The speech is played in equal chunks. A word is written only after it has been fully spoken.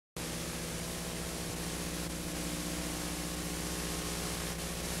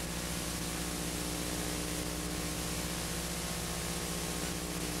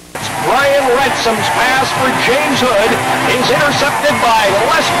Ransom's pass for James Hood is intercepted by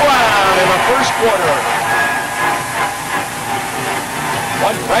Les Browne in the first quarter.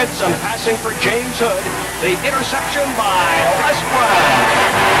 Ransom passing for James Hood. The interception by Les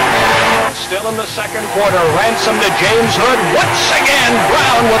Browne. Still in the second quarter. Ransom to James Hood. Once again,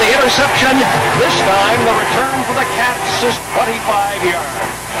 Browne with the interception. This time, the return for the Cats is 25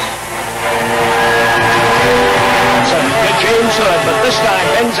 yards. So to James Hood, but this time,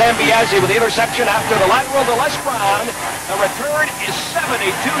 Ben Zambiazzi with the interception after the lateral to Les Browne. The return is 72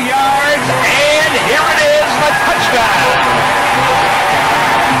 yards, and here it is, the touchdown.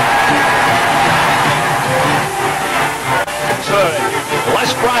 Hood.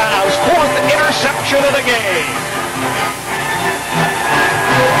 Les Browne's fourth interception of the game.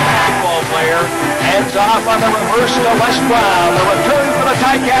 Ball player hands off on the reverse to Les Browne. The return for the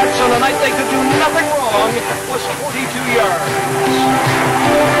Ticats on the night they could do nothing wrong was 42 yards.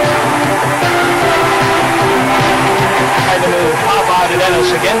 Trying to move pop out at Ennis.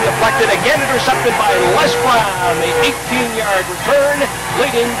 Again deflected, again intercepted by Les Browne. The 18-yard return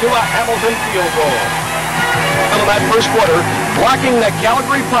leading to a Hamilton field goal. In that first quarter, blocking the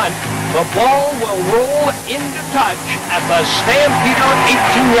Calgary punt, the ball will roll into touch at the Stampeder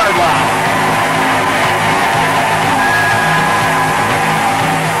 18-yard line.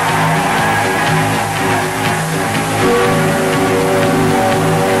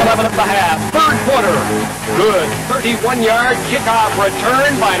 11 at the half, third quarter. Good 31-yard kickoff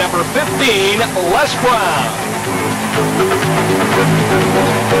return by number 15, Les Browne.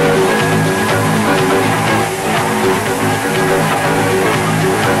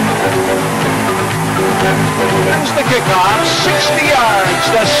 Here's the kickoff, 60 yards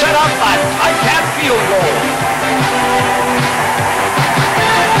to set up a Ticat field goal.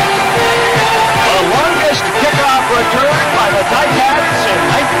 The longest kickoff return by the Ticats in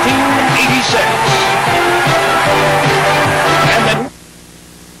 1986. And then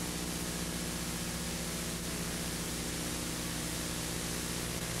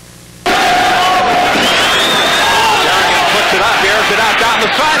puts it up, airs it out down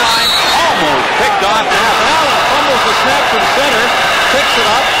the sideline. Almost picked off. Allen fumbles the snap from center, picks it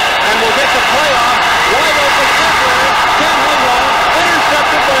up, and will get the playoff. Wide open center, Ken Hudlow,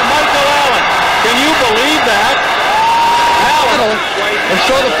 intercepted by Michael Allen. Can you believe that? Allen, and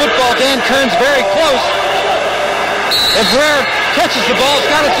so the football, Dan Kern's very close. And Browne catches the ball, it's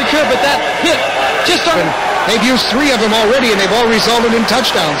got it secure, but that hit just on. They've used 3 of them already, and they've all resulted in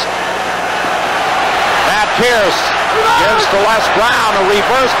touchdowns. Matt Pierce gives to Les Browne, a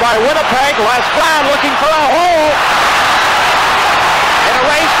reverse by Winnepeg. Les Browne looking for a hole. In a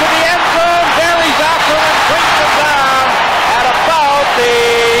race to the end zone, Barry's after him, brings him down at about the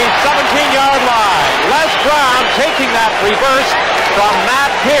 17-yard line. Les Browne taking that reverse from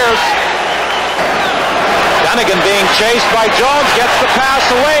Matt Pierce. Dunnigan being chased by Jones, gets the pass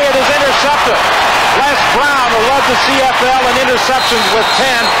away, it is intercepted. Les Browne, who led the CFL in interceptions with 10,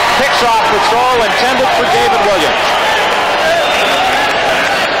 picks off the throw intended for David Williams.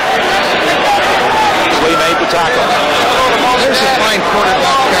 Lee made the tackle. There's a fine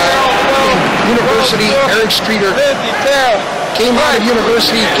quarterback in University, Eric Streeter. Came out of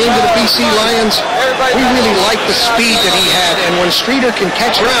University, came to the BC Lions. We really liked the speed that he had, and when Streeter can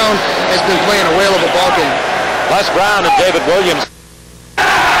catch around, has been playing a whale of a ball game. Les Browne and David Williams.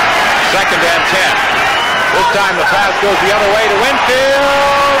 Second and 10. This time the pass goes the other way to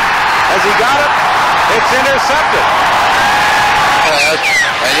Winfield. Has he got it? It's intercepted.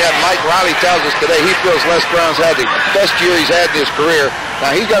 And yet Mike Riley tells us today he feels Les Browne's had the best year he's had in his career.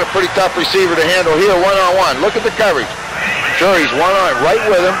 Now he's got a pretty tough receiver to handle here one-on-one. Look at the coverage. Sure, he's one-on right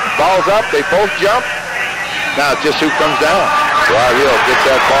with him. Ball's up. They both jump. Now just who comes down. Rod Hill gets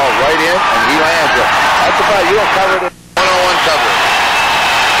that ball right in, and he lands it. That's about you don't cover it one-on-one coverage.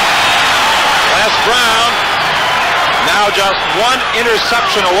 Les Browne now just one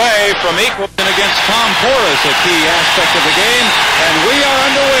interception away from equal against Tom Porras, a key aspect of the game, and we are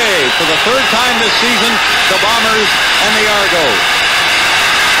underway for the third time this season, the Bombers and the Argos.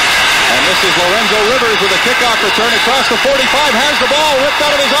 And this is Lorenzo Rivers with a kickoff return across the 45, has the ball ripped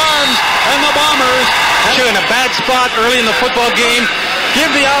out of his arms, and the Bombers you're in a bad spot early in the football game. Give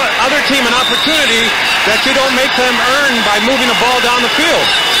the other team an opportunity that you don't make them earn by moving the ball down the field.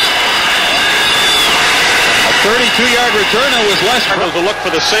 A 32-yard return, it was Les Browne to look for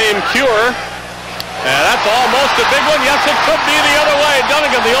the same cure. And that's almost a big one. Yes, it could be the other way.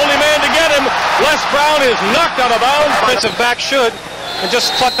 Dunnigan, the only man to get him. Les Browne is knocked out of bounds. Defensive back should. And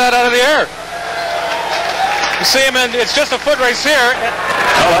just pluck that out of the air. You see him, and it's just a foot race here.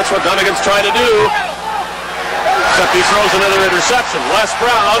 Oh, that's what Dunnigan's trying to do. Except he throws another interception. Les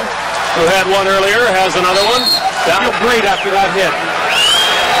Browne who had one earlier, has another one. Down great after that hit.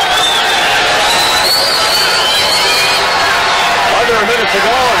 Under a minute to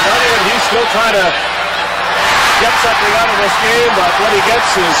go, and Dunnigan, he's still trying to get something out of this game, but what he gets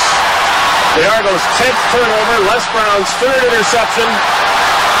is the Argos' 10th turnover, Les Browne's 3rd interception.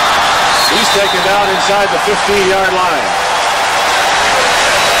 He's taken down inside the 15-yard line.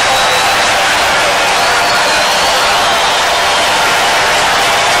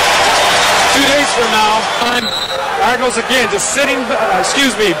 From now on, Argos again just sitting,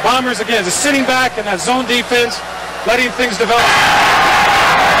 Bombers again just sitting back in that zone defense, letting things develop.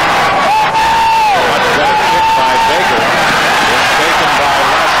 Much better kick by Baker. It's taken by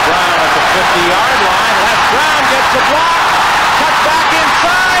Les Browne at the 50-yard line. Les Browne gets the block, cut back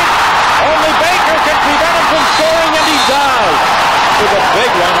inside. Only Baker can prevent him from scoring, and he does. With a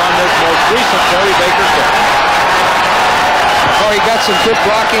big one on this most recent Terry Baker kick. Oh, he got some good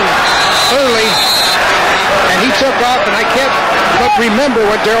blocking early, and he took off, and I can't but remember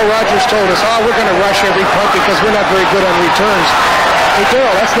what Darryl Rogers told us. Oh, we're going to rush every punt because we're not very good on returns. Hey,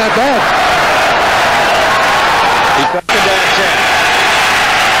 Darryl, that's not bad. He's back to that 10.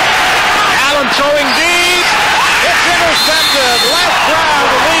 Allen throwing deep. It's intercepted. Les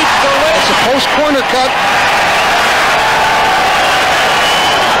Browne leads the way. It's a post corner cut.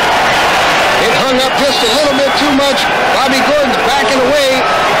 It hung up just a little bit too much. Bobby Gordon's backing away.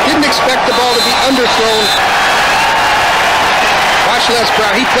 Didn't expect the ball to be underthrown. Watch Les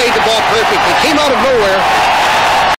Browne. He played the ball perfectly. Came out of nowhere.